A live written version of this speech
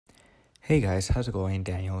Hey guys, how's it going?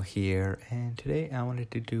 Daniel here, and today I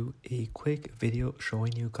wanted to do a quick video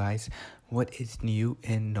showing you guys what is new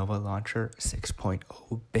in Nova Launcher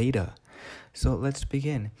 6.0 beta. So let's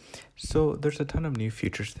begin. So there's a ton of new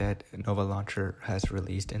features that Nova Launcher has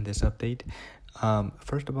released in this update.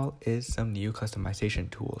 First of all is some new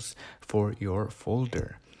customization tools for your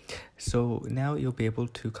folder. So now you'll be able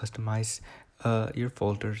to customize your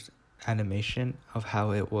folders animation of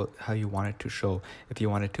how you want it to show, if you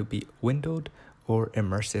want it to be windowed or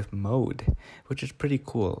immersive mode, which is pretty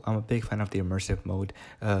cool. I'm a big fan of the immersive mode,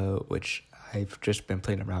 which I've just been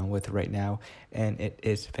playing around with right now, and it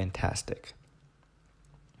is fantastic.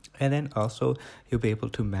 And then also you'll be able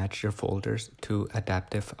to match your folders to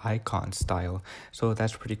adaptive icon style. So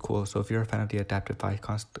that's pretty cool. So if you're a fan of the adaptive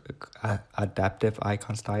icon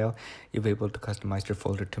style, you'll be able to customize your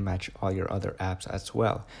folder to match all your other apps as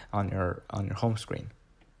well on your home screen.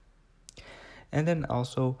 And then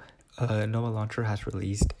also Nova Launcher has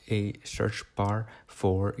released a search bar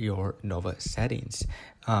for your Nova settings.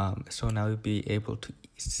 So now you'll be able to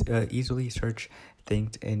easily search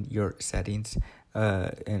things in your settings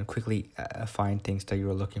and quickly find things that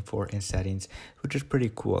you're looking for in settings, which is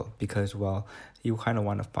pretty cool because, well, you kind of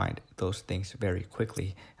want to find those things very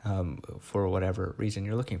quickly for whatever reason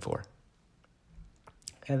you're looking for.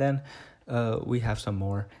 And then we have some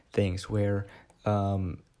more things where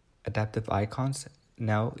adaptive icons,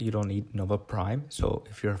 now you don't need Nova Prime. So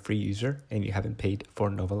if you're a free user and you haven't paid for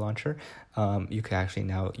Nova Launcher, you can actually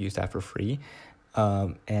now use that for free.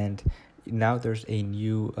 And now there's a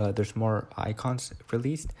new there's more icons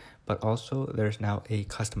released, but also there's now a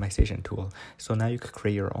customization tool. So now you could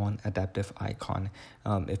create your own adaptive icon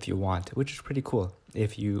if you want, which is pretty cool.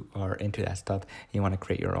 If you are into that stuff and you want to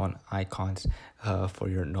create your own icons for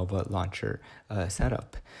your Nova Launcher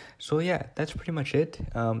setup. So yeah, that's pretty much it.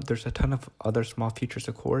 There's a ton of other small features,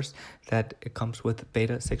 of course, that it comes with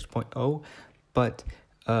beta 6.0, but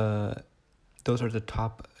those are the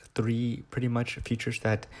top 3 pretty much features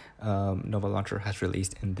that Nova Launcher has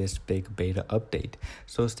released in this big beta update.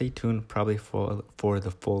 So stay tuned probably for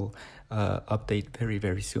the full update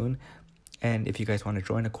very soon. And if you guys want to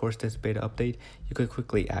join, of course, this beta update, you could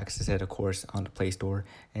quickly access it, of course, on the Play Store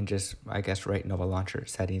and just, I guess, write Nova Launcher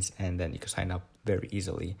settings, and then you can sign up very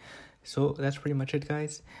easily. So that's pretty much it,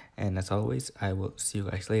 guys. And as always, I will see you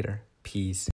guys later. Peace.